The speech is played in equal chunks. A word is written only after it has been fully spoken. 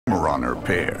Weimaraner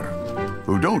pair,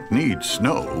 who don't need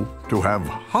snow to have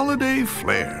holiday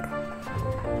flair.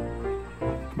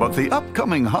 But the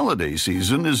upcoming holiday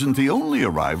season isn't the only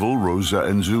arrival Rosa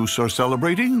and Zeus are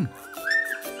celebrating.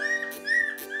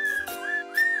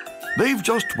 They've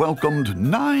just welcomed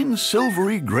 9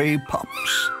 silvery gray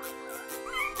pups.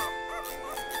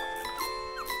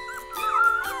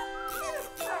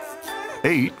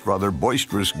 8 rather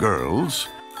boisterous girls,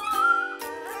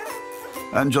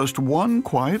 and just 1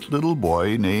 quiet little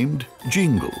boy named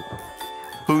Jingle,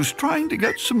 who's trying to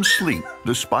get some sleep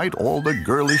despite all the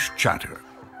girlish chatter.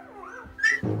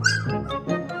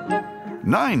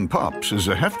 9 pups is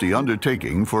a hefty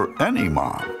undertaking for any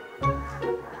mom.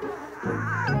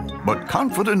 But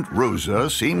confident Rosa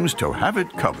seems to have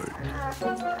it covered.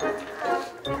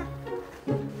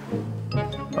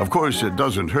 Of course, it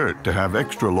doesn't hurt to have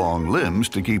extra long limbs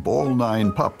to keep all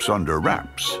 9 pups under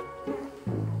wraps.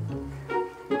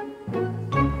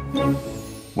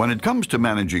 When it comes to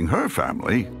managing her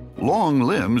family, long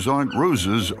limbs aren't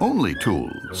Rosa's only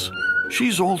tools.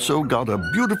 She's also got a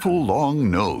beautiful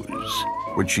long nose,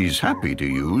 which she's happy to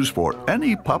use for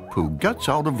any pup who gets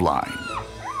out of line.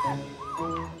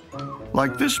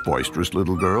 Like this boisterous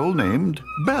little girl named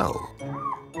Belle.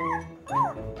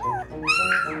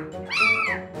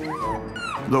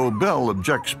 Though Belle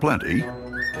objects plenty,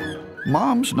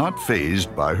 Mom's not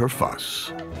fazed by her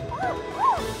fuss.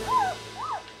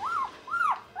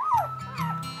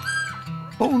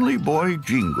 Only boy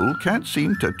Jingle can't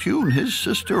seem to tune his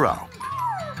sister out,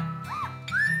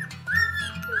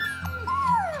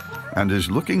 and is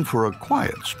looking for a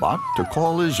quiet spot to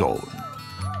call his own.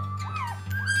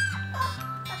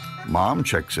 Mom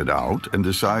checks it out and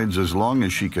decides as long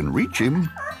as she can reach him,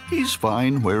 he's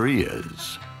fine where he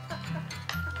is.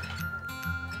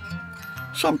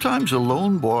 Sometimes a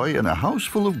lone boy in a house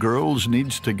full of girls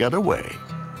needs to get away,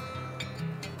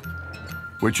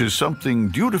 which is something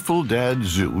dutiful Dad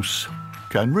Zeus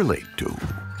can relate to.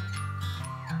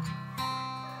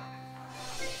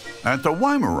 At the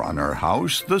Weimaraner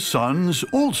house, the sun's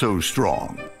also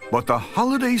strong, but the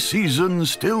holiday season's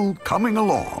still coming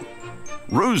along.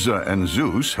 Rosa and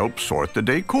Zeus help sort the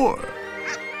decor,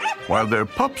 while their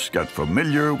pups get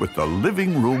familiar with the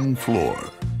living room floor.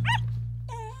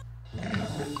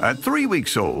 At 3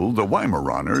 weeks old, the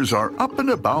Weimaraners are up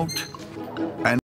and about